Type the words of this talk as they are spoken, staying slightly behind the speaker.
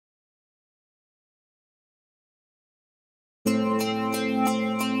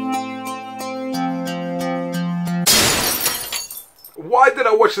Why did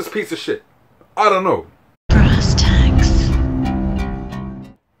I watch this piece of shit? I don't know. Brass tacks.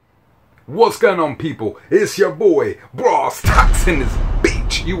 What's going on, people? It's your boy, Brass Tacks in this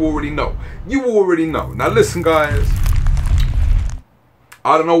bitch. You already know. You already know. Now listen, guys.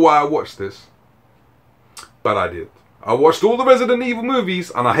 I don't know why I watched this, but I did. I watched all the Resident Evil movies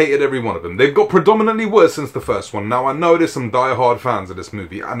and I hated every one of them. They've got predominantly worse since the first one. Now I know there's some die-hard fans of this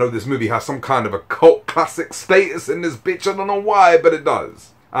movie. I know this movie has some kind of a cult classic status in this bitch. I don't know why, but it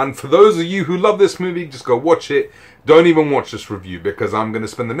does. And for those of you who love this movie, just go watch it. Don't even watch this review because I'm going to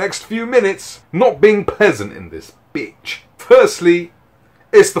spend the next few minutes not being pleasant in this bitch. Firstly,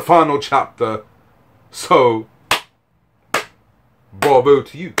 it's the final chapter, so bravo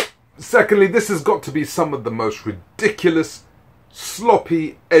to you. Secondly, this has got to be some of the most ridiculous,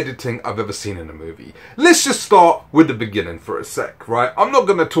 sloppy editing I've ever seen in a movie. Let's just start with the beginning for a sec, right? I'm not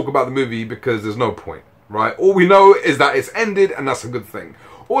going to talk about the movie because there's no point, right? All we know is that it's ended and that's a good thing.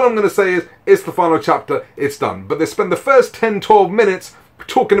 All I'm going to say is, it's the final chapter, it's done. But they spend the first 10-12 minutes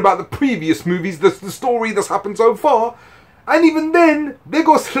talking about the previous movies, the story that's happened so far. And even then, they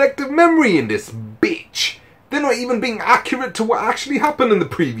got selective memory in this bitch. They're not even being accurate to what actually happened in the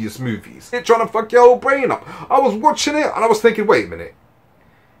previous movies. They're trying to fuck your whole brain up. I was watching it and I was thinking, wait a minute.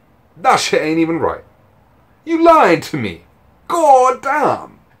 That shit ain't even right. You lied to me. God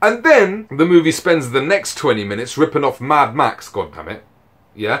damn. And then the movie spends the next 20 minutes ripping off Mad Max, god damn it.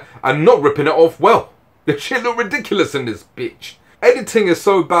 Yeah? And not ripping it off well. The shit look ridiculous in this bitch. Editing is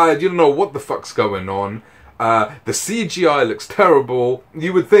so bad, you don't know what the fuck's going on. The CGI looks terrible.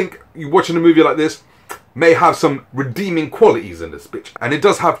 You would think, you watching a movie like this, may have some redeeming qualities in this bitch. And it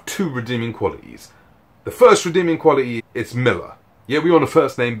does have two redeeming qualities. The first redeeming quality is Miller. Yeah, we on a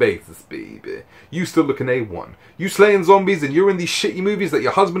first name basis, baby. You still looking A1. You slaying zombies and you're in these shitty movies that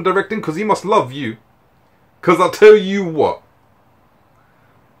your husband directing because he must love you. Because I'll tell you what.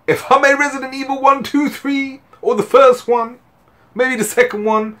 If I made Resident Evil 1, 2, 3, or the first one, maybe the second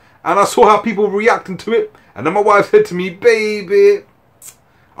one, and I saw how people were reacting to it, and then my wife said to me, baby,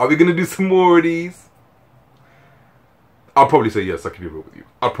 are we going to do some more of these? I'll probably say yes, I can be real with you.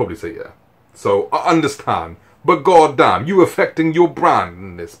 I'll probably say yeah. So, I understand. But goddamn, you affecting your brand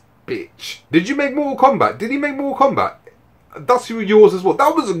in this bitch. Did you make Mortal Kombat? Did he make Mortal Kombat? That's yours as well.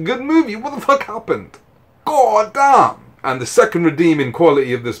 That was a good movie. What the fuck happened? Goddamn. And the second redeeming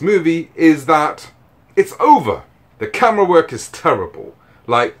quality of this movie is that it's over. The camera work is terrible.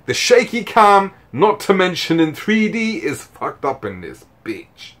 Like, the shaky cam, not to mention in 3D, is fucked up in this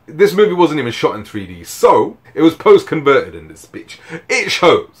bitch. This movie wasn't even shot in 3D, so it was post-converted in this bitch. It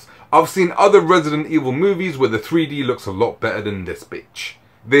shows. I've seen other Resident Evil movies where the 3D looks a lot better than this bitch.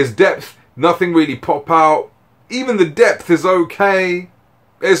 There's depth, nothing really pop out. Even the depth is okay.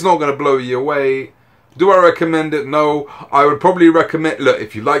 It's not going to blow you away. Do I recommend it? No. I would probably recommend... Look,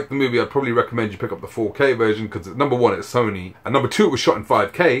 if you like the movie, I'd probably recommend you pick up the 4K version because number one, it's Sony. And number two, it was shot in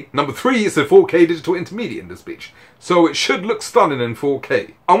 5K. Number three, it's a 4K digital intermediate in this bitch. So it should look stunning in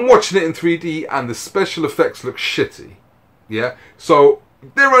 4K. I'm watching it in 3D and the special effects look shitty. Yeah? So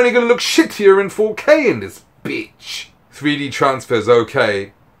they're only going to look shittier in 4K in this bitch. 3D transfer's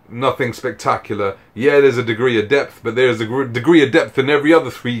okay. Nothing spectacular. Yeah, there's a degree of depth, but there's a degree of depth in every other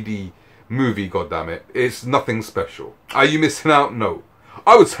 3D movie, goddammit. It's nothing special. Are you missing out? No.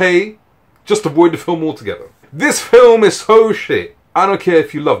 I would say, just avoid the film altogether. This film is so shit. I don't care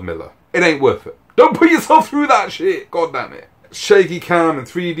if you love Miller. It ain't worth it. Don't put yourself through that shit, goddammit. Shaky cam and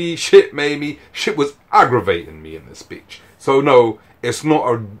 3D shit made me. Shit was aggravating me in this bitch. So no, it's not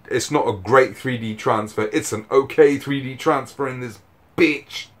a great 3D transfer. It's an okay 3D transfer in this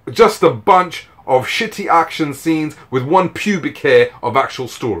bitch. Just a bunch of shitty action scenes with one pubic hair of actual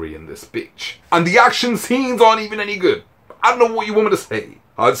story in this bitch. And the action scenes aren't even any good. I don't know what you want me to say.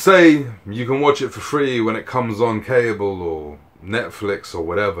 I'd say you can watch it for free when it comes on cable or Netflix or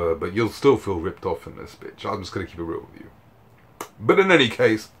whatever, but you'll still feel ripped off in this bitch. I'm just going to keep it real with you. But in any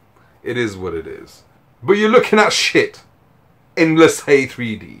case, it is what it is. But you're looking at shit in, let's say,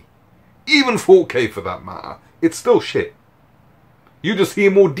 3D. Even 4K for that matter. It's still shit. You just hear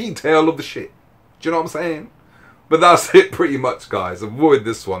more detail of the shit. Do you know what I'm saying? But that's it pretty much, guys. Avoid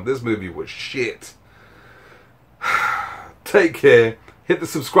this one. This movie was shit. Take care. Hit the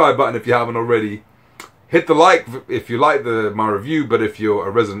subscribe button if you haven't already. Hit the like if you like my review. But if you're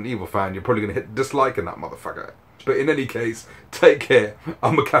a Resident Evil fan, you're probably going to hit dislike in that motherfucker. But in any case, take care.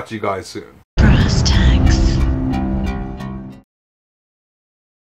 I'm going to catch you guys soon.